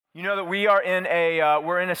You know that we are in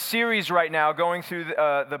we're in a series right now going through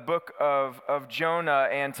the book of Jonah,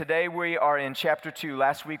 and today we are in chapter 2.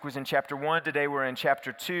 Last week was in chapter 1, today we're in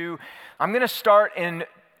chapter 2. I'm going to start in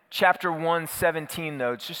chapter 1:17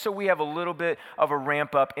 though, just so we have a little bit of a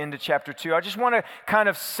ramp up into chapter 2. I just want to kind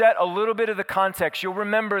of set a little bit of the context. You'll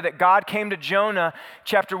remember that God came to Jonah,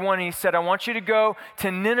 chapter 1, and he said, I want you to go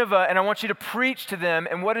to Nineveh and I want you to preach to them.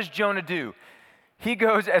 And what does Jonah do? He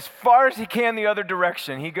goes as far as he can the other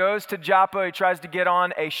direction. He goes to Joppa. He tries to get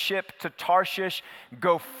on a ship to Tarshish,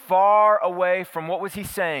 go far away from, what was he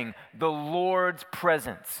saying? The Lord's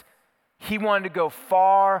presence. He wanted to go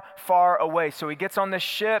far, far away. So he gets on this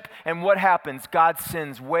ship, and what happens? God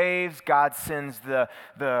sends waves. God sends the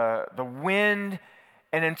wind.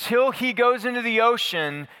 And until he goes into the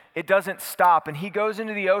ocean, it doesn't stop. And he goes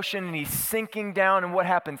into the ocean and he's sinking down. And what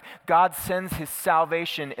happens? God sends his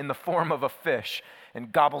salvation in the form of a fish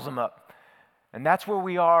and gobbles him up. And that's where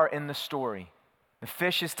we are in the story. The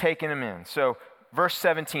fish is taking him in. So verse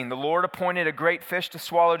 17, the Lord appointed a great fish to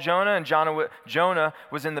swallow Jonah, and Jonah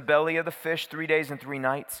was in the belly of the fish 3 days and 3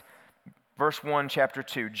 nights. Verse 1, chapter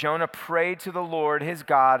 2, Jonah prayed to the Lord his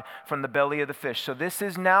God from the belly of the fish. So this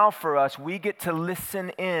is now for us, we get to listen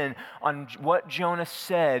in on what Jonah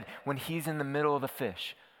said when he's in the middle of the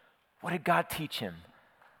fish. What did God teach him?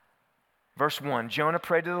 Verse 1, Jonah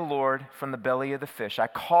prayed to the Lord from the belly of the fish. I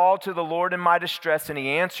called to the Lord in my distress, and he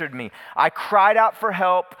answered me. I cried out for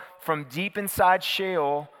help from deep inside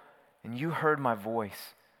Sheol, and you heard my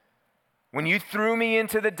voice. When you threw me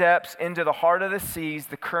into the depths, into the heart of the seas,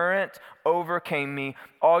 the current overcame me.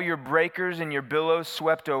 All your breakers and your billows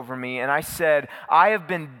swept over me. And I said, I have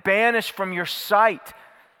been banished from your sight,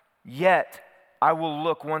 yet I will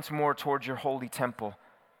look once more towards your holy temple.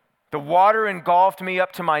 The water engulfed me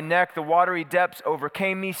up to my neck. The watery depths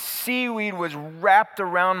overcame me. Seaweed was wrapped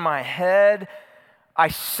around my head. I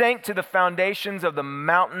sank to the foundations of the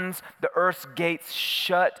mountains. The earth's gates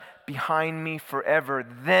shut behind me forever.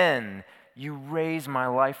 Then you raised my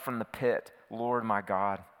life from the pit, Lord my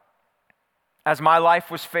God. As my life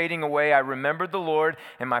was fading away, I remembered the Lord,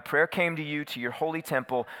 and my prayer came to you, to your holy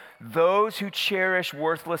temple. Those who cherish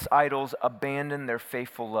worthless idols abandon their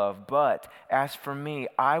faithful love. But as for me,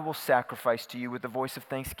 I will sacrifice to you with the voice of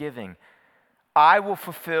thanksgiving. I will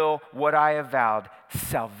fulfill what I have vowed.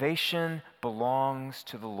 Salvation belongs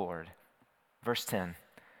to the Lord. Verse 10.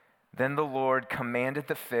 Then the Lord commanded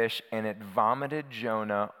the fish, and it vomited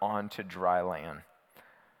Jonah onto dry land.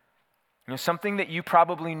 You know, something that you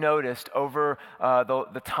probably noticed over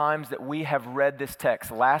the times that we have read this text,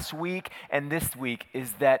 last week and this week,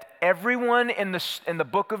 is that everyone in the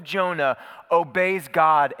book of Jonah obeys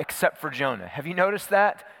God except for Jonah. Have you noticed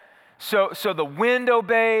that? So the wind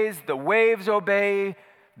obeys, the waves obey,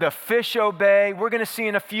 the fish obey. We're going to see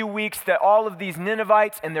in a few weeks that all of these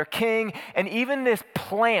Ninevites and their king, and even this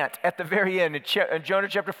plant at the very end in Jonah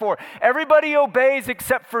chapter 4, everybody obeys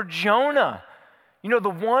except for Jonah. You know, the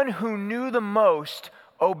one who knew the most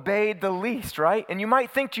obeyed the least, right? And you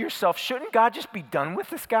might think to yourself, shouldn't God just be done with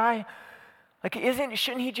this guy? Like,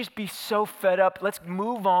 shouldn't he just be so fed up? Let's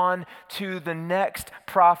move on to the next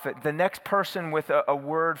prophet, the next person with a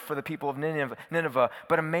word for the people of Nineveh.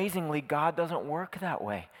 But amazingly, God doesn't work that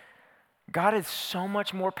way. God is so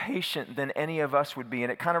much more patient than any of us would be.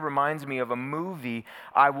 And it kind of reminds me of a movie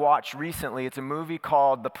I watched recently. It's a movie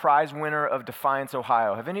called The Prize Winner of Defiance,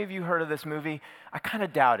 Ohio. Have any of you heard of this movie? I kind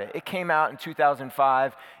of doubt it. It came out in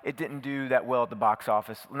 2005. It didn't do that well at the box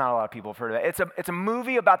office. Not a lot of people have heard of it. It's a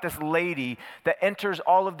movie about this lady that enters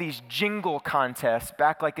all of these jingle contests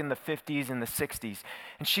back like in the 50s and the 60s.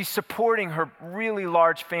 And she's supporting her really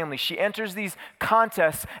large family. She enters these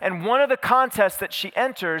contests, and one of the contests that she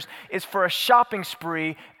enters is for a shopping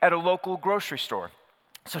spree at a local grocery store.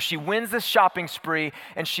 So she wins this shopping spree,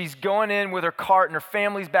 and she's going in with her cart, and her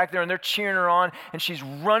family's back there, and they're cheering her on, and she's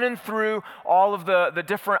running through all of the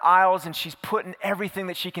different aisles, and she's putting everything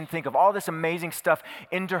that she can think of, all this amazing stuff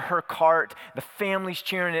into her cart. The family's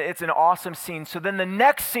cheering. It's an awesome scene. So then the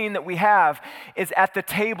next scene that we have is at the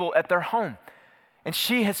table at their home, and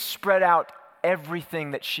she has spread out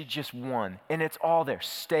everything that she just won, and it's all there,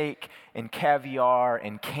 steak and caviar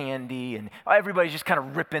and candy, and everybody's just kind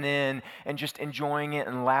of ripping in and just enjoying it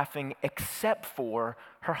and laughing, except for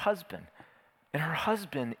her husband. And her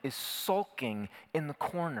husband is sulking in the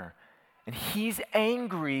corner, and he's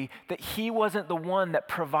angry that he wasn't the one that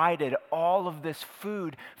provided all of this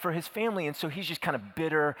food for his family, and so he's just kind of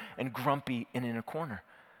bitter and grumpy and in a corner.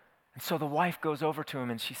 And so the wife goes over to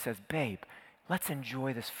him and she says, babe, let's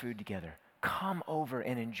enjoy this food together. Come over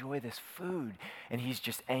and enjoy this food. And he's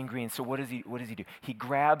just angry. And so what does he do? He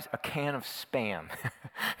grabs a can of Spam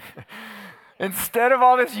Instead of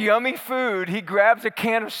all this yummy food, he grabs a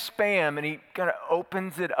can of Spam and he kind of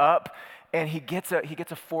opens it up and he gets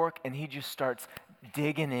a fork and he just starts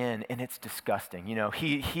digging in, and it's disgusting. You know,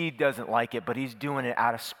 he doesn't like it, but he's doing it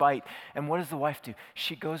out of spite. And what does the wife do?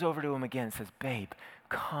 She goes over to him again and says, "Babe,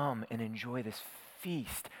 come and enjoy this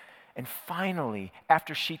feast." And finally,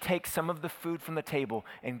 after she takes some of the food from the table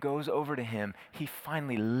and goes over to him, he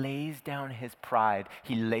finally lays down his pride.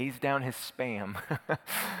 He lays down his Spam.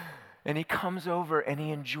 And he comes over and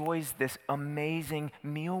he enjoys this amazing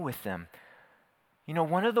meal with them. You know,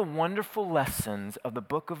 one of the wonderful lessons of the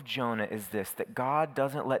book of Jonah is this, that God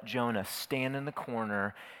doesn't let Jonah stand in the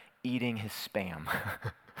corner eating his Spam.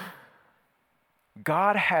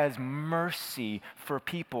 God has mercy for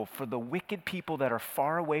people, for the wicked people that are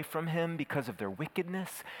far away from him because of their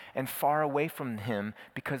wickedness and far away from him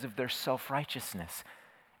because of their self-righteousness.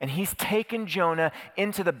 And he's taken Jonah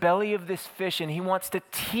into the belly of this fish and he wants to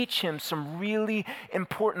teach him some really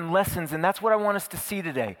important lessons. And that's what I want us to see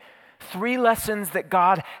today. 3 lessons that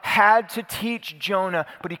God had to teach Jonah,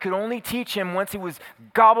 but he could only teach him once he was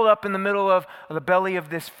gobbled up in the middle of the belly of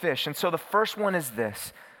this fish. And so the first one is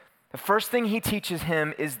this. The first thing he teaches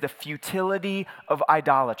him is the futility of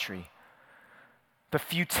idolatry. The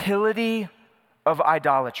futility of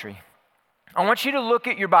idolatry. I want you to look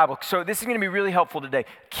at your Bible. So this is going to be really helpful today.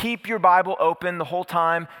 Keep your Bible open the whole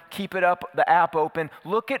time. Keep it up, the app open.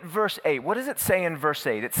 Look at verse 8. What does it say in verse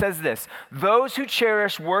 8? It says this: "Those who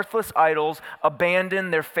cherish worthless idols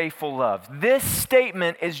abandon their faithful love." This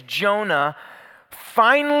statement is Jonah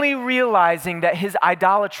finally realizing that his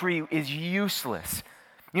idolatry is useless.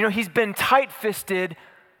 You know, he's been tight-fisted,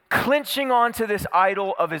 clinching onto this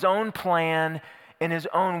idol of his own plan in his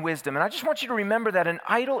own wisdom. And I just want you to remember that an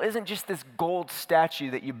idol isn't just this gold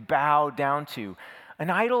statue that you bow down to.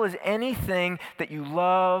 An idol is anything that you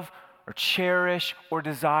love or cherish or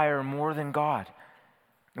desire more than God.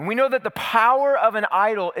 And we know that the power of an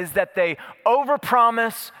idol is that they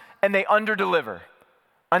overpromise and they underdeliver.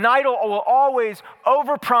 An idol will always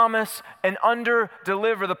overpromise and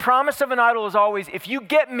underdeliver. The promise of an idol is always, if you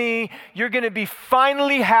get me, you're going to be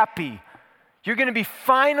finally happy. You're going to be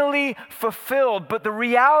finally fulfilled. But the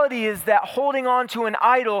reality is that holding on to an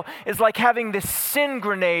idol is like having this sin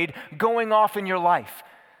grenade going off in your life.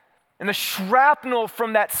 And the shrapnel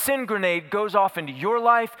from that sin grenade goes off into your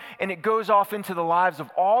life, and it goes off into the lives of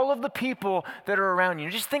all of the people that are around you.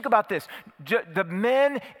 Just think about this. The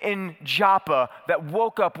men in Joppa that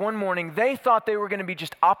woke up one morning, they thought they were going to be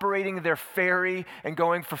just operating their ferry and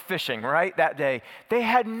going for fishing, right, that day. They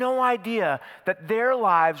had no idea that their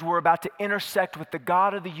lives were about to intersect with the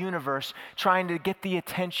God of the universe, trying to get the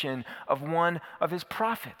attention of one of his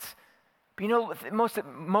prophets. You know,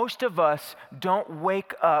 most of us don't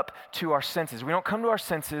wake up to our senses. We don't come to our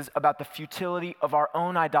senses about the futility of our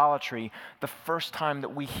own idolatry the first time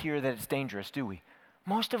that we hear that it's dangerous, do we?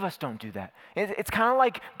 Most of us don't do that. It's kind of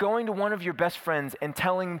like going to one of your best friends and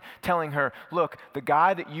telling her, look, the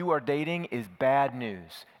guy that you are dating is bad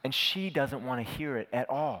news. And she doesn't want to hear it at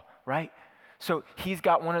all, right? So he's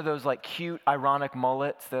got one of those like cute, ironic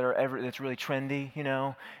mullets that's really trendy, you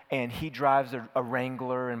know, and he drives a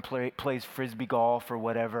Wrangler and plays frisbee golf or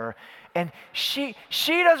whatever. And she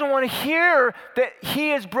doesn't want to hear that he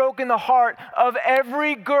has broken the heart of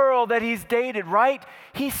every girl that he's dated, right?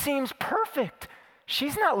 He seems perfect.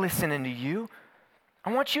 She's not listening to you.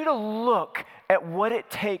 I want you to look at what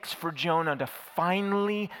it takes for Jonah to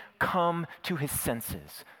finally come to his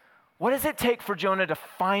senses. What does it take for Jonah to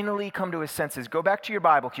finally come to his senses? Go back to your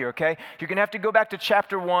Bible here, okay? You're going to have to go back to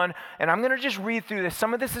chapter 1, and I'm going to just read through this.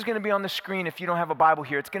 Some of this is going to be on the screen if you don't have a Bible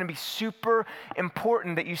here. It's going to be super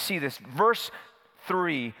important that you see this. Verse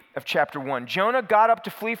 3 of chapter 1. Jonah got up to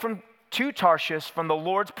flee to Tarshish from the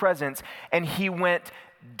Lord's presence, and he went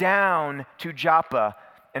down to Joppa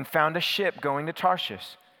and found a ship going to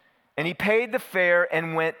Tarshish. And he paid the fare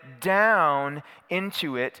and went down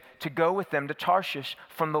into it to go with them to Tarshish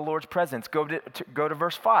from the Lord's presence. Go to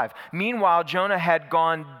verse 5. Meanwhile, Jonah had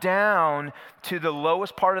gone down to the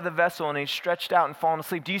lowest part of the vessel and he stretched out and fallen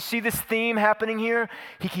asleep. Do you see this theme happening here?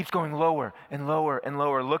 He keeps going lower and lower and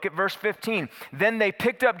lower. Look at verse 15. Then they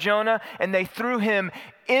picked up Jonah and they threw him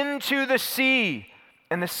into the sea,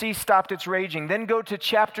 and the sea stopped its raging. Then go to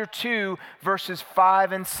chapter 2, verses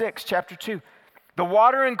 5 and 6. Chapter 2. The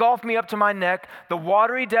water engulfed me up to my neck. The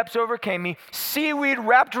watery depths overcame me. Seaweed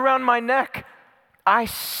wrapped around my neck. I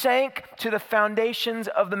sank to the foundations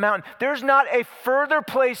of the mountain. There's not a further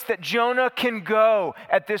place that Jonah can go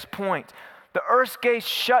at this point. The earth's gates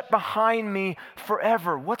shut behind me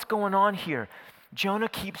forever. What's going on here? Jonah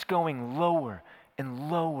keeps going lower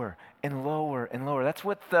and lower and lower and lower. That's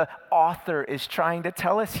what the author is trying to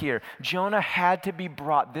tell us here. Jonah had to be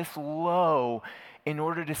brought this low in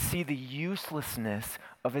order to see the uselessness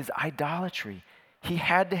of his idolatry. He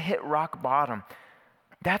had to hit rock bottom.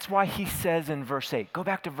 That's why he says in verse 8, go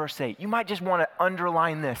back to verse 8. You might just want to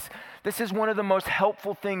underline this. This is one of the most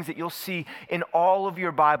helpful things that you'll see in all of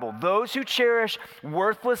your Bible. Those who cherish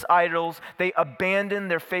worthless idols, they abandon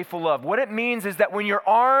their faithful love. What it means is that when your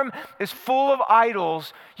arm is full of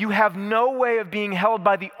idols, you have no way of being held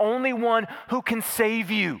by the only one who can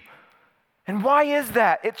save you. And why is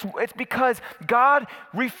that? It's because God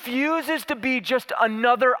refuses to be just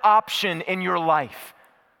another option in your life.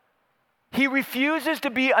 He refuses to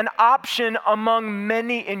be an option among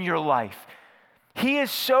many in your life. He is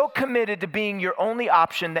so committed to being your only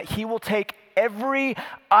option that he will take every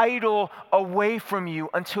idol away from you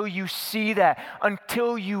until you see that,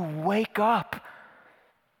 until you wake up.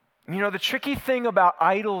 You know, the tricky thing about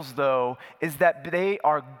idols, though, is that they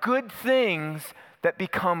are good things that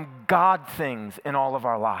become God things in all of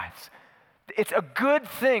our lives. It's a good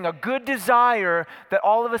thing, a good desire that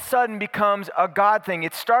all of a sudden becomes a God thing.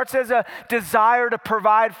 It starts as a desire to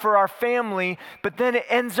provide for our family, but then it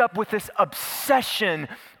ends up with this obsession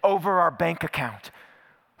over our bank account.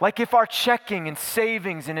 Like if our checking and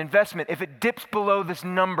savings and investment, if it dips below this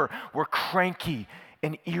number, we're cranky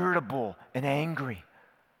and irritable and angry.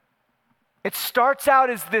 It starts out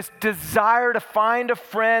as this desire to find a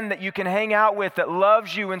friend that you can hang out with that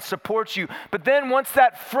loves you and supports you. But then once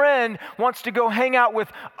that friend wants to go hang out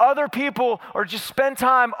with other people or just spend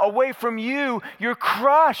time away from you, you're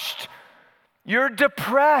crushed. You're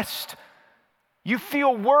depressed. You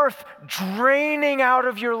feel worth draining out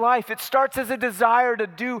of your life. It starts as a desire to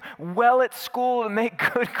do well at school and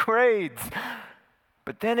make good grades.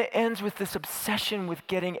 But then it ends with this obsession with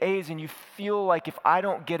getting A's, and you feel like if I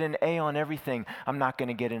don't get an A on everything, I'm not going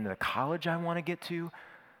to get into the college I want to get to.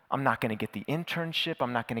 I'm not going to get the internship.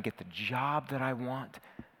 I'm not going to get the job that I want.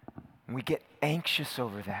 And we get anxious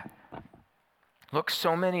over that. Look,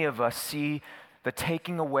 so many of us see the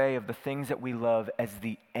taking away of the things that we love as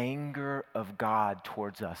the anger of God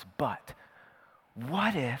towards us. But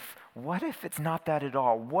what if it's not that at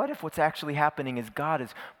all? What if what's actually happening is God is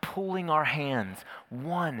pulling our hands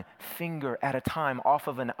one finger at a time off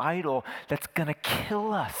of an idol that's going to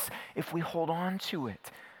kill us if we hold on to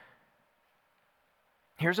it?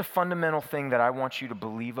 Here's a fundamental thing that I want you to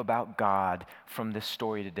believe about God from this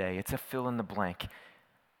story today. It's a fill in the blank.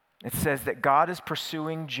 It says that God is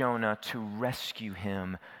pursuing Jonah to rescue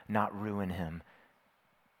him, not ruin him.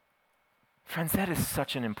 Friends, that is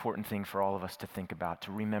such an important thing for all of us to think about,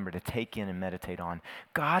 to remember, to take in and meditate on.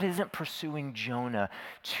 God isn't pursuing Jonah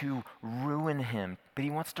to ruin him, but he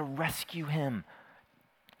wants to rescue him.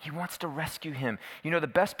 He wants to rescue him. You know, the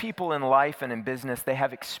best people in life and in business, they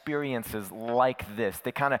have experiences like this.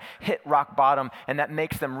 They kind of hit rock bottom, and that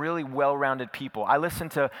makes them really well-rounded people. I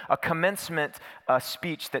listened to a commencement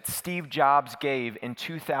speech that Steve Jobs gave in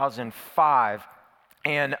 2005.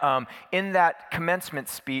 And in that commencement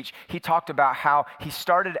speech, he talked about how he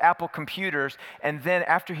started Apple Computers, and then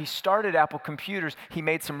after he started Apple Computers, he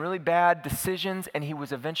made some really bad decisions, and he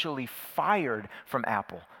was eventually fired from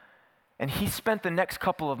Apple. And he spent the next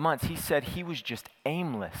couple of months, he said he was just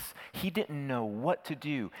aimless. He didn't know what to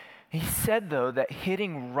do. He said, though, that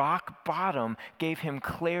hitting rock bottom gave him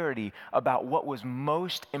clarity about what was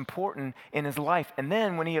most important in his life. And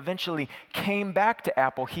then when he eventually came back to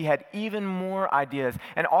Apple, he had even more ideas.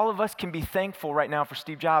 And all of us can be thankful right now for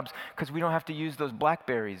Steve Jobs because we don't have to use those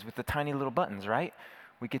BlackBerries with the tiny little buttons, right?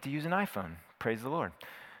 We get to use an iPhone. Praise the Lord.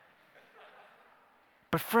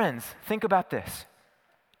 But friends, think about this.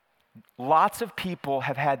 Lots of people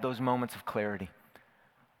have had those moments of clarity.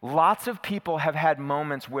 Lots of people have had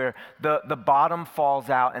moments where the bottom falls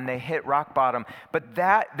out and they hit rock bottom, but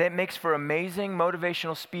that makes for amazing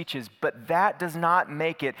motivational speeches, but that does not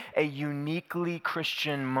make it a uniquely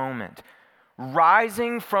Christian moment.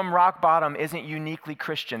 Rising from rock bottom isn't uniquely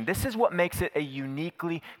Christian. This is what makes it a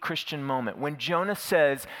uniquely Christian moment. When Jonah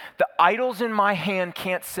says, the idols in my hand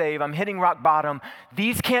can't save, I'm hitting rock bottom,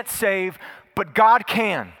 these can't save, but God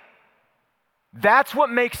can. That's what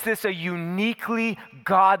makes this a uniquely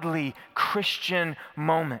godly Christian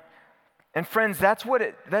moment. And friends, that's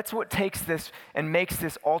what takes this and makes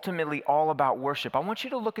this ultimately all about worship. I want you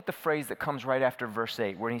to look at the phrase that comes right after verse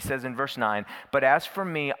 8, where he says in verse 9, but as for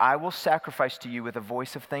me, I will sacrifice to you with a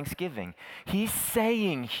voice of thanksgiving. He's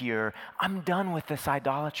saying here, I'm done with this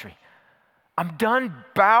idolatry. I'm done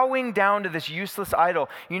bowing down to this useless idol.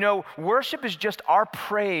 You know, worship is just our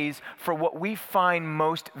praise for what we find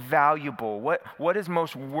most valuable, what is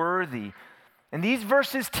most worthy. And these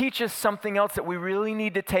verses teach us something else that we really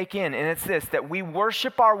need to take in, and it's this, that we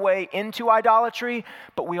worship our way into idolatry,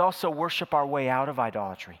 but we also worship our way out of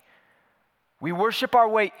idolatry. We worship our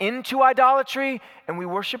way into idolatry, and we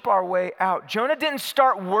worship our way out. Jonah didn't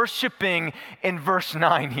start worshiping in verse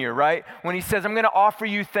 9 here, right? When he says, I'm going to offer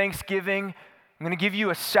you thanksgiving, I'm going to give you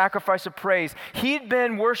a sacrifice of praise. He'd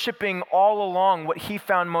been worshiping all along what he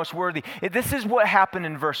found most worthy. This is what happened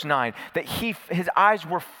in verse 9, that his eyes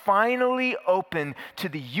were finally open to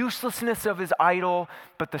the uselessness of his idol,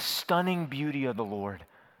 but the stunning beauty of the Lord.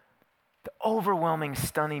 The overwhelming,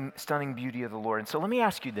 stunning beauty of the Lord. And so let me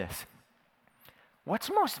ask you this. What's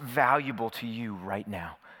most valuable to you right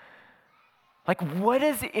now? Like, what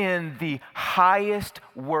is in the highest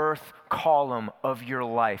worth column of your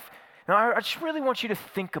life? Now, I just really want you to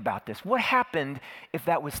think about this. What happened if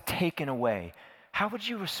that was taken away? How would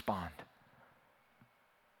you respond?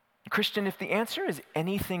 Christian, if the answer is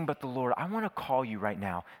anything but the Lord, I want to call you right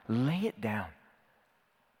now. Lay it down.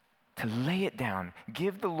 To lay it down.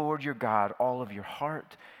 Give the Lord your God all of your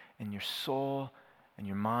heart and your soul and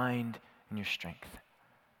your mind and your strength.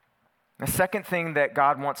 The second thing that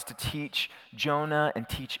God wants to teach Jonah and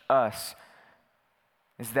teach us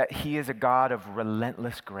is that he is a God of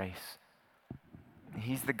relentless grace.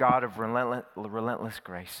 He's the God of relentless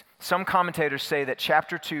grace. Some commentators say that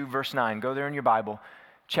chapter 2, verse 9, go there in your Bible,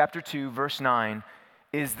 chapter 2, verse 9,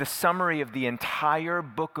 is the summary of the entire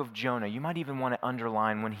book of Jonah. You might even want to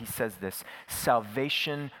underline when he says this,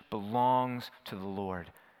 salvation belongs to the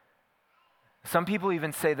Lord. Some people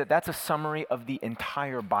even say that that's a summary of the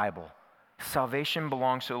entire Bible. Salvation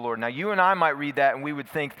belongs to the Lord. Now, you and I might read that and we would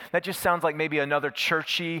think that just sounds like maybe another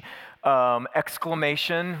churchy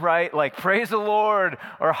exclamation, right? Like, praise the Lord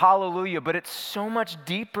or hallelujah, but it's so much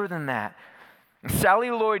deeper than that. Sally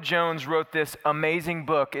Lloyd Jones wrote this amazing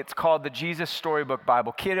book. It's called the Jesus Storybook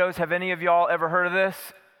Bible. Kiddos, have any of y'all ever heard of this?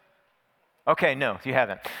 Okay, no, you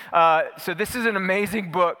haven't. So this is an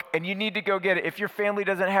amazing book, and you need to go get it. If your family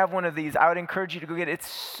doesn't have one of these, I would encourage you to go get it. It's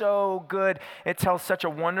so good. It tells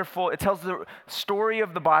the story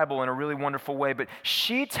of the Bible in a really wonderful way, but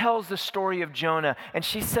she tells the story of Jonah, and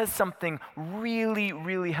she says something really,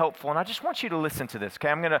 really helpful, and I just want you to listen to this, okay?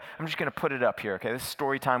 I'm just going to put it up here, okay? This is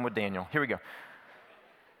story time with Daniel. Here we go.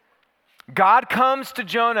 God comes to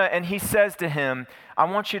Jonah and he says to him, I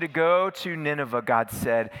want you to go to Nineveh, God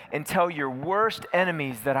said, and tell your worst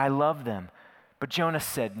enemies that I love them. But Jonah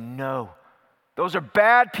said, no. Those are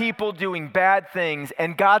bad people doing bad things.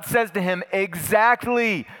 And God says to him,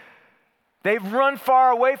 exactly. They've run far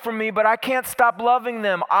away from me, but I can't stop loving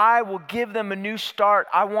them. I will give them a new start.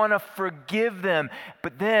 I want to forgive them.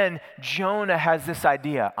 But then Jonah has this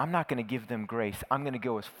idea. I'm not going to give them grace. I'm going to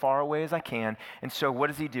go as far away as I can. And so what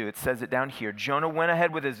does he do? It says it down here. Jonah went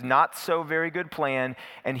ahead with his not so very good plan,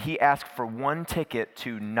 and he asked for one ticket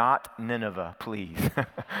to not Nineveh, please.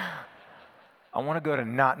 I want to go to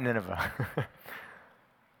not Nineveh.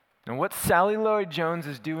 And what Sally Lloyd Jones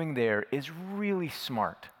is doing there is really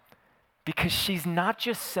smart. Because she's not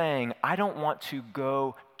just saying, I don't want to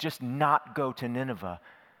just not go to Nineveh.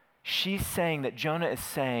 She's saying that Jonah is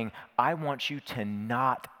saying, I want you to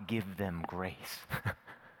not give them grace.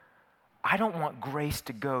 I don't want grace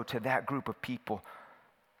to go to that group of people.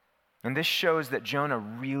 And this shows that Jonah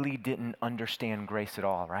really didn't understand grace at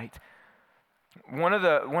all, right? One of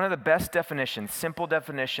the best definitions, simple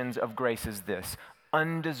definitions of grace is this: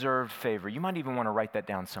 undeserved favor. You might even want to write that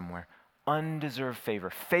down somewhere. Undeserved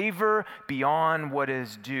favor. Favor beyond what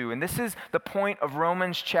is due. And this is the point of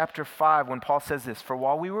Romans chapter 5 when Paul says this, for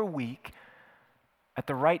while we were weak, at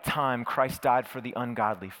the right time Christ died for the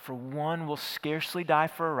ungodly. For one will scarcely die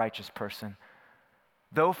for a righteous person,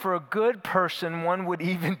 though for a good person one would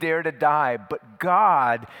even dare to die. But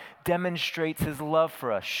God demonstrates his love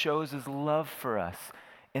for us, shows his love for us,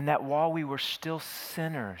 in that while we were still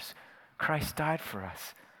sinners, Christ died for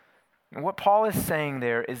us. And what Paul is saying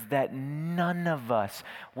there is that none of us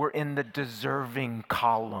were in the deserving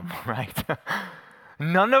column, right?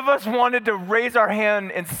 None of us wanted to raise our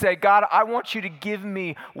hand and say, God, I want you to give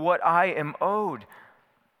me what I am owed.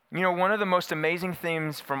 You know, one of the most amazing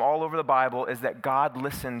things from all over the Bible is that God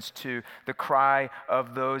listens to the cry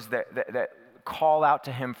of those that call out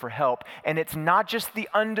to him for help. And it's not just the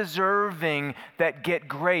undeserving that get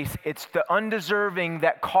grace, it's the undeserving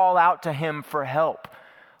that call out to him for help.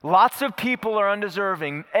 Lots of people are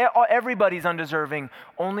undeserving. Everybody's undeserving.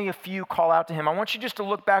 Only a few call out to him. I want you just to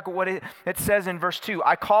look back at what it says in verse 2.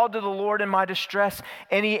 I called to the Lord in my distress,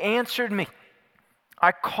 and he answered me.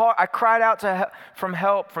 I cried out from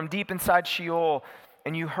help from deep inside Sheol,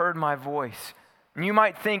 and you heard my voice. And you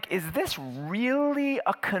might think, is this really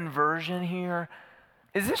a conversion here?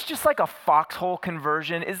 Is this just like a foxhole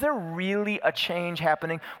conversion? Is there really a change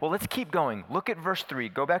happening? Well, let's keep going. Look at verse 3.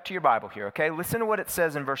 Go back to your Bible here, okay? Listen to what it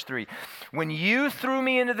says in verse 3. When you threw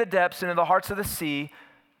me into the depths, into the heart of the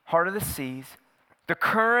seas, the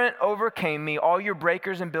current overcame me, all your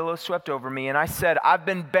breakers and billows swept over me, and I said, I've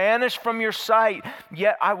been banished from your sight,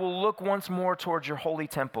 yet I will look once more towards your holy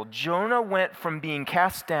temple. Jonah went from being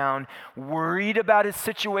cast down, worried about his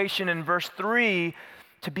situation in verse 3,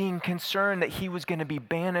 to being concerned that he was going to be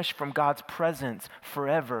banished from God's presence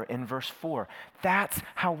forever in verse 4. That's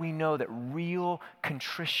how we know that real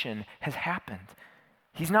contrition has happened.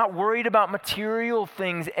 He's not worried about material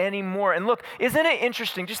things anymore. And look, isn't it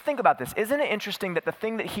interesting? Just think about this. Isn't it interesting that the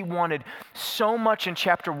thing that he wanted so much in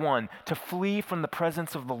chapter 1, to flee from the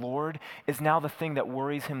presence of the Lord, is now the thing that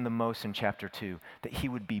worries him the most in chapter 2, that he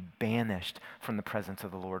would be banished from the presence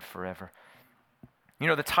of the Lord forever. You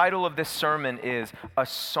know, the title of this sermon is A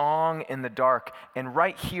Song in the Dark. And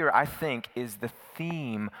right here, I think, is the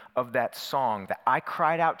theme of that song, that I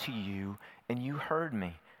cried out to you and you heard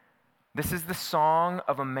me. This is the song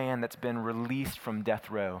of a man that's been released from death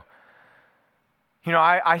row. You know,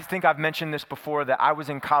 I think I've mentioned this before, that I was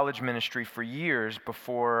in college ministry for years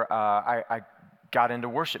before I got into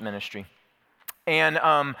worship ministry. And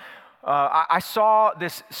I saw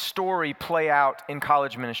this story play out in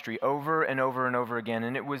college ministry over and over and over again,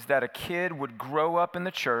 and it was that a kid would grow up in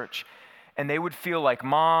the church, and they would feel like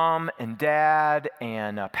mom and dad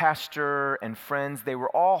and pastor and friends, they were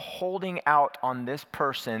all holding out on this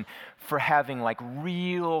person for having like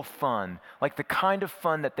real fun, like the kind of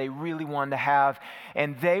fun that they really wanted to have,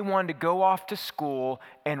 and they wanted to go off to school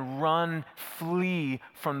and flee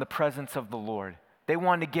from the presence of the Lord. They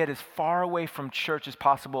wanted to get as far away from church as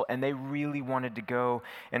possible, and they really wanted to go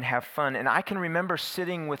and have fun. And I can remember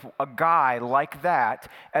sitting with a guy like that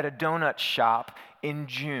at a donut shop in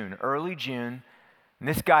June, early June. And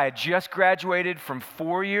this guy had just graduated from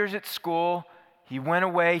 4 years at school. He went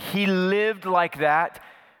away. He lived like that.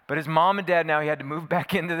 But his mom and dad, now he had to move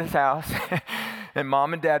back into this house. And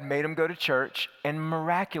mom and dad made him go to church. And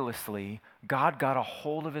miraculously, God got a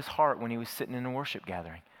hold of his heart when he was sitting in a worship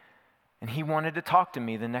gathering. And he wanted to talk to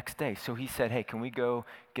me the next day. So he said, hey, can we go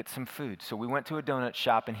get some food? So we went to a donut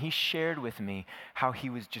shop, and he shared with me how he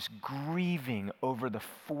was just grieving over the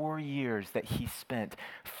 4 years that he spent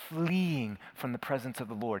fleeing from the presence of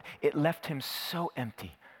the Lord. It left him so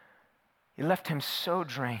empty. It left him so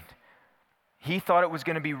drained. He thought it was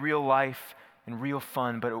going to be real life and real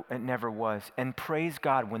fun, but it never was. And praise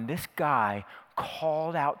God, when this guy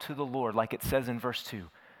called out to the Lord, like it says in verse 2,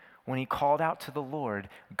 when he called out to the Lord,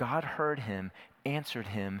 God heard him, answered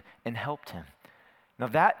him, and helped him. Now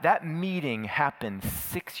that meeting happened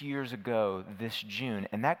 6 years ago this June,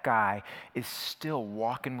 and that guy is still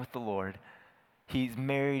walking with the Lord. He's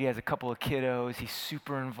married, he has a couple of kiddos, he's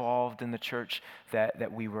super involved in the church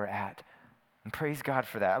that we were at. And praise God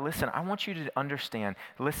for that. Listen, I want you to understand,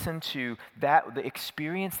 listen to that, the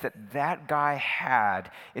experience that guy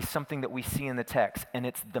had is something that we see in the text, and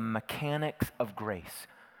it's the mechanics of grace.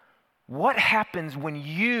 What happens when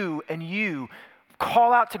you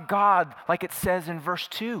call out to God like it says in verse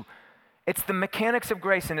 2? It's the mechanics of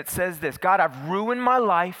grace, and it says this: God, I've ruined my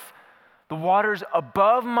life. The water's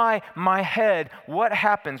above my head. What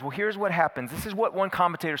happens? Well, here's what happens. This is what one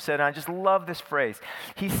commentator said, and I just love this phrase.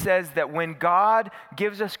 He says that when God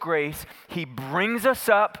gives us grace, he brings us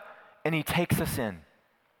up and he takes us in.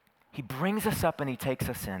 He brings us up and he takes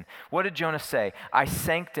us in. What did Jonah say? I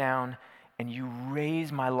sank down and you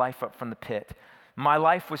raised my life up from the pit. My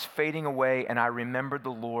life was fading away, and I remembered the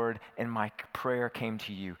Lord, and my prayer came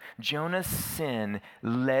to you. Jonah's sin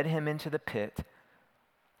led him into the pit.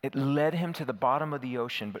 It led him to the bottom of the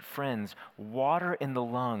ocean. But friends, water in the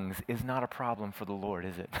lungs is not a problem for the Lord,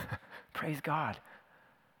 is it? Praise God.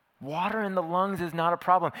 Water in the lungs is not a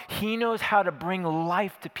problem. He knows how to bring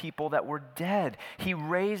life to people that were dead. He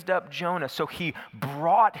raised up Jonah, so he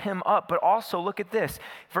brought him up. But also, look at this.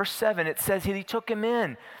 Verse 7, it says he took him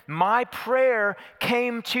in. My prayer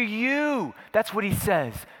came to you. That's what he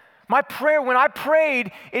says. My prayer, when I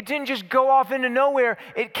prayed, it didn't just go off into nowhere.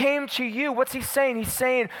 It came to you. What's he saying? He's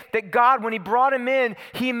saying that God, when he brought him in,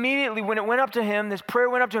 he immediately, when it went up to him, this prayer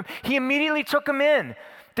went up to him, he immediately took him in.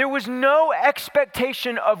 There was no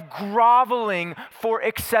expectation of groveling for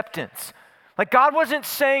acceptance. Like God wasn't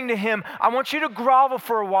saying to him, I want you to grovel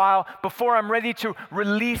for a while before I'm ready to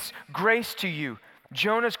release grace to you.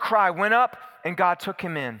 Jonah's cry went up and God took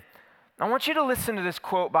him in. I want you to listen to this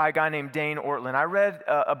quote by a guy named Dane Ortlund. I read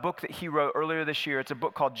a book that he wrote earlier this year. It's a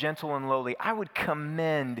book called Gentle and Lowly. I would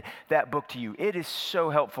commend that book to you. It is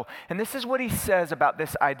so helpful. And this is what he says about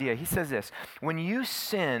this idea. He says this: when you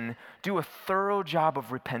sin, do a thorough job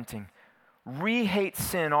of repenting. Re-hate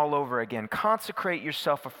sin all over again. Consecrate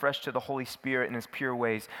yourself afresh to the Holy Spirit in his pure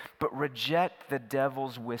ways, but reject the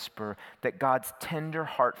devil's whisper that God's tender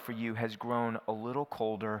heart for you has grown a little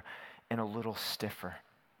colder and a little stiffer.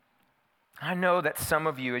 I know that some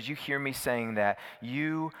of you, as you hear me saying that,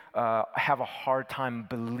 you have a hard time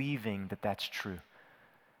believing that that's true.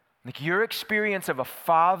 Like your experience of a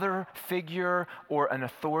father figure or an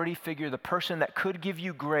authority figure, the person that could give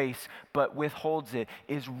you grace but withholds it,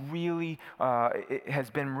 is really, it has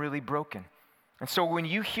been really broken. And so when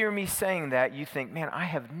you hear me saying that, you think, man, I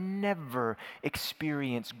have never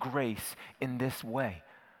experienced grace in this way.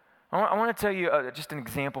 I want to tell you just an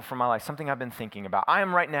example from my life, something I've been thinking about. I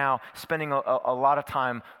am right now spending a lot of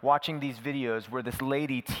time watching these videos where this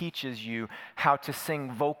lady teaches you how to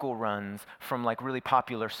sing vocal runs from like really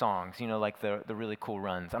popular songs, you know, like the really cool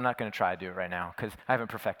runs. I'm not going to try to do it right now because I haven't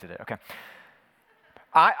perfected it, okay?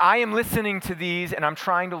 I am listening to these and I'm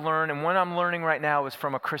trying to learn, and one I'm learning right now is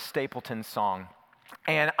from a Chris Stapleton song.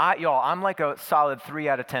 And I'm like a solid 3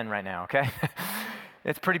 out of 10 right now, okay?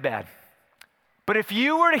 It's pretty bad. But if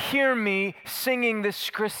you were to hear me singing this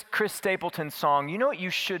Chris Stapleton song, you know what you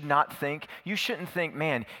should not think? You shouldn't think,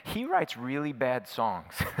 man, he writes really bad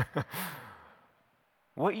songs.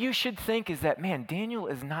 What you should think is that, man, Daniel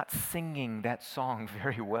is not singing that song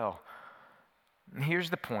very well. And here's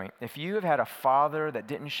the point. If you have had a father that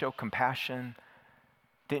didn't show compassion,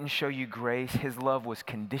 didn't show you grace, his love was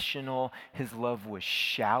conditional, his love was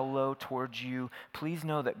shallow towards you, please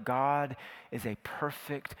know that God is a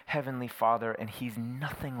perfect heavenly Father and he's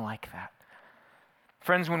nothing like that.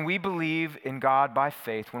 Friends, when we believe in God by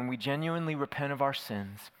faith, when we genuinely repent of our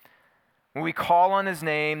sins, when we call on his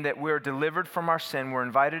name, that we're delivered from our sin, we're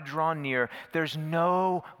invited to draw near, there's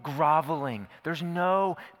no groveling, there's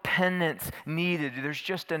no penance needed. There's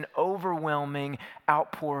just an overwhelming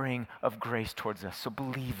outpouring of grace towards us. So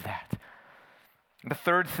believe that. The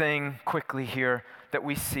third thing quickly here that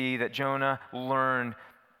we see that Jonah learned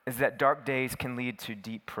is that dark days can lead to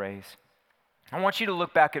deep praise. I want you to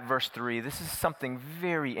look back at verse 3. This is something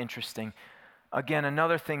very interesting. Again,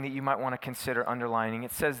 another thing that you might want to consider underlining.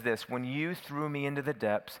 It says this: when you threw me into the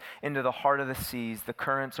depths, into the heart of the seas, the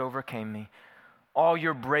currents overcame me. All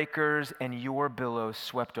your breakers and your billows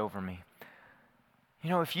swept over me.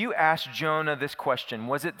 You know, if you asked Jonah this question,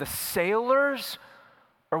 was it the sailors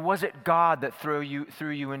or was it God that threw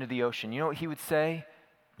you into the ocean? You know what he would say?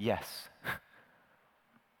 Yes.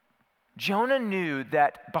 Jonah knew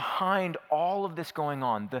that behind all of this going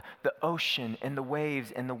on, the ocean and the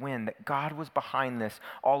waves and the wind, that God was behind this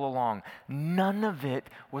all along. None of it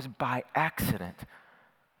was by accident.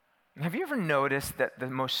 Have you ever noticed that the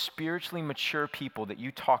most spiritually mature people that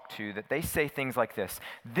you talk to, that they say things like this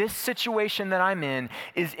situation that I'm in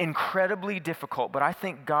is incredibly difficult, but I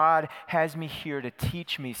think God has me here to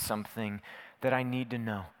teach me something that I need to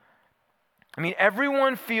know. I mean,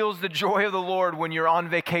 everyone feels the joy of the Lord when you're on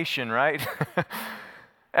vacation, right?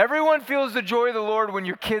 Everyone feels the joy of the Lord when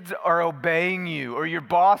your kids are obeying you or your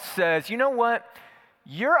boss says, you know what,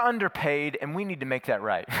 you're underpaid and we need to make that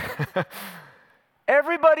right.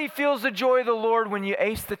 Everybody feels the joy of the Lord when you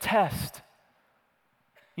ace the test.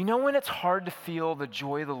 You know when it's hard to feel the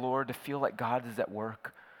joy of the Lord, to feel like God is at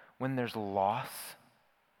work? When there's loss,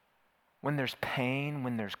 when there's pain,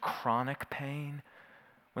 when there's chronic pain,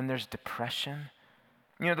 when there's depression.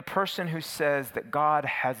 You know, the person who says that God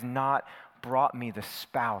has not brought me the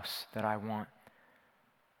spouse that I want.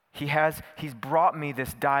 He's brought me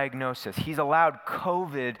this diagnosis. He's allowed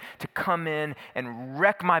COVID to come in and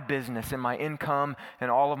wreck my business and my income and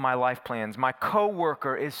all of my life plans. My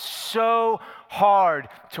coworker is so hard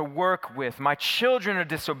to work with. My children are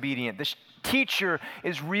disobedient. This teacher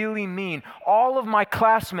is really mean. All of my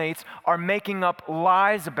classmates are making up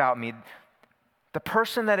lies about me. The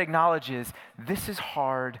person that acknowledges, this is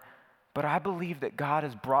hard, but I believe that God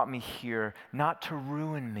has brought me here not to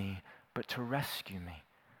ruin me, but to rescue me.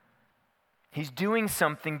 He's doing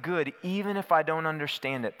something good, even if I don't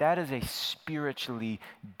understand it. That is a spiritually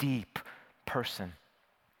deep person.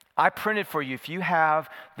 I printed for you, if you have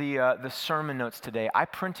the sermon notes today, I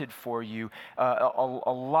printed for you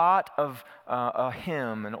a lot of a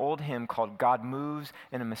hymn, an old hymn called God Moves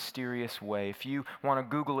in a Mysterious Way. If you want to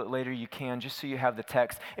Google it later, you can, just so you have the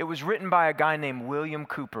text. It was written by a guy named William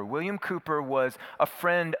Cooper. William Cooper was a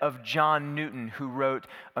friend of John Newton, who wrote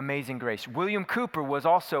Amazing Grace. William Cooper was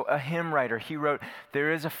also a hymn writer. He wrote,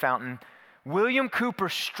 "There is a fountain William Cooper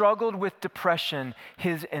struggled with depression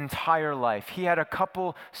his entire life. He had a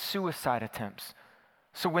couple suicide attempts.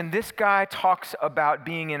 So when this guy talks about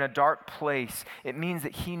being in a dark place, it means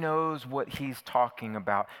that he knows what he's talking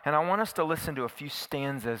about. And I want us to listen to a few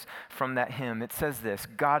stanzas from that hymn. It says this: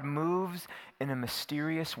 God moves in a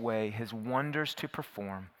mysterious way his wonders to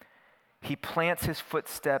perform. He plants his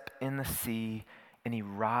footstep in the sea and he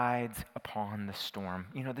rides upon the storm.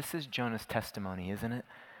 You know, this is Jonah's testimony, isn't it?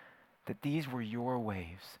 That these were your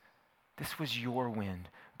waves. This was your wind.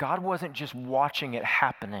 God wasn't just watching it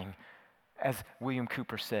happening. As William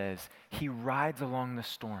Cooper says, he rides along the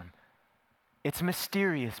storm. It's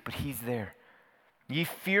mysterious, but he's there. Ye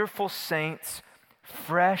fearful saints,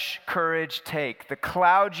 fresh courage take. The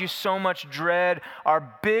clouds you so much dread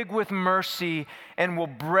are big with mercy and will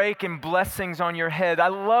break in blessings on your head. I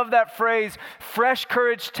love that phrase, fresh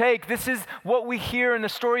courage take. This is what we hear in the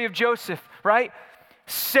story of Joseph, right?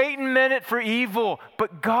 Satan meant it for evil,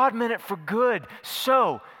 but God meant it for good.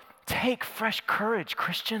 So take fresh courage,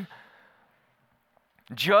 Christian.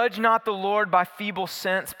 Judge not the Lord by feeble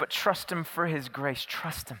sense, but trust him for his grace.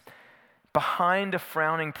 Trust him. Behind a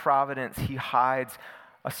frowning providence, he hides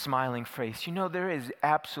a smiling face. You know, there is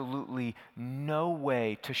absolutely no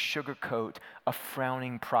way to sugarcoat a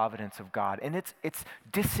frowning providence of God. And it's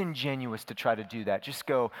disingenuous to try to do that. Just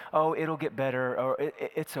go, oh, it'll get better, or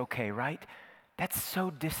it's okay, right? That's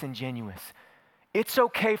so disingenuous. It's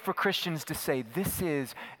okay for Christians to say this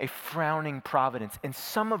is a frowning providence. And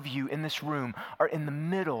some of you in this room are in the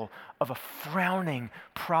middle of a frowning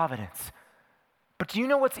providence. But do you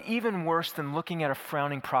know what's even worse than looking at a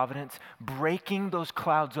frowning providence? Breaking those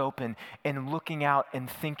clouds open and looking out and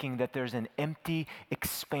thinking that there's an empty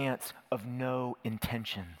expanse of no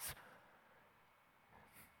intentions.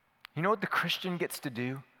 You know what the Christian gets to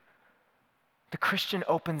do? The Christian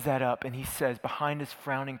opens that up and he says, behind his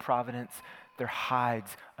frowning providence, there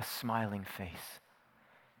hides a smiling face.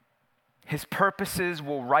 His purposes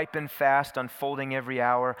will ripen fast, unfolding every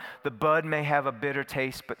hour. The bud may have a bitter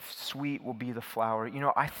taste, but sweet will be the flower. You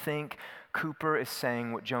know, I think Cooper is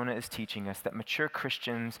saying what Jonah is teaching us, that mature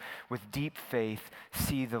Christians with deep faith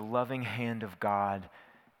see the loving hand of God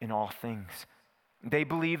in all things. They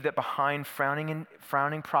believe that behind frowning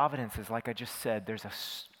providences, like I just said, there's a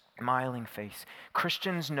smiling face.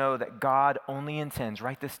 Christians know that God only intends,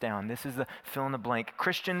 write this down, this is the fill in the blank.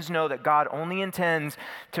 Christians know that God only intends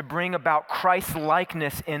to bring about Christ's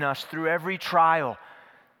likeness in us through every trial.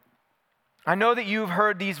 I know that you've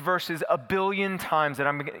heard these verses a billion times that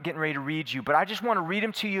I'm getting ready to read you, but I just want to read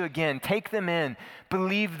them to you again. Take them in.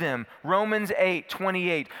 Believe them. Romans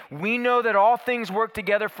 8:28. We know that all things work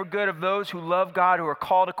together for good of those who love God, who are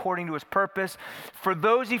called according to his purpose. For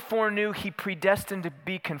those he foreknew, he predestined to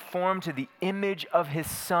be conformed to the image of his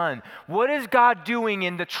Son. What is God doing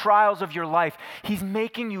in the trials of your life? He's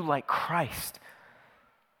making you like Christ.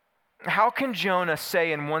 How can Jonah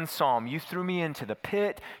say in one psalm, you threw me into the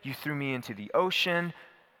pit, you threw me into the ocean.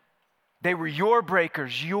 They were your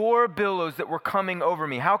breakers, your billows that were coming over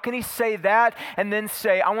me. How can he say that and then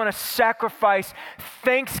say, I want to sacrifice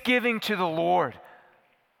thanksgiving to the Lord?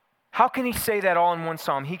 How can he say that all in one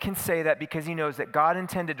psalm? He can say that because he knows that God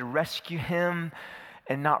intended to rescue him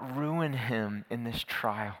and not ruin him in this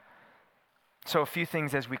trial. So a few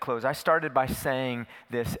things as we close. I started by saying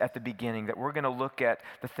this at the beginning, that we're going to look at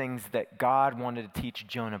the things that God wanted to teach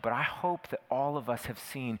Jonah, but I hope that all of us have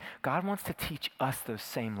seen God wants to teach us those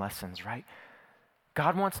same lessons, right?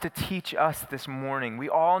 God wants to teach us this morning. We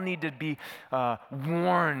all need to be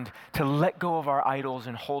warned to let go of our idols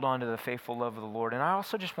and hold on to the faithful love of the Lord. And I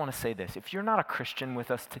also just want to say this. If you're not a Christian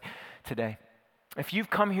with us today, if you've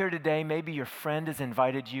come here today, maybe your friend has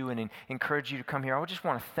invited you and encouraged you to come here, I just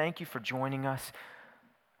want to thank you for joining us.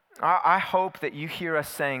 I hope that you hear us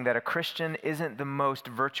saying that a Christian isn't the most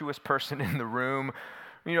virtuous person in the room.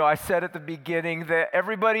 You know, I said at the beginning that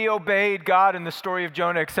everybody obeyed God in the story of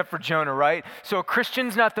Jonah except for Jonah, right? So a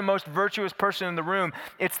Christian's not the most virtuous person in the room.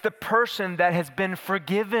 It's the person that has been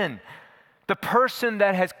forgiven. The person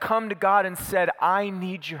that has come to God and said, I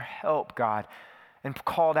need your help, God, and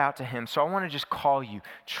called out to him. So I want to just call you,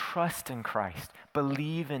 trust in Christ,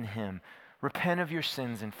 believe in him, repent of your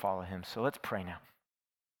sins and follow him. So let's pray now.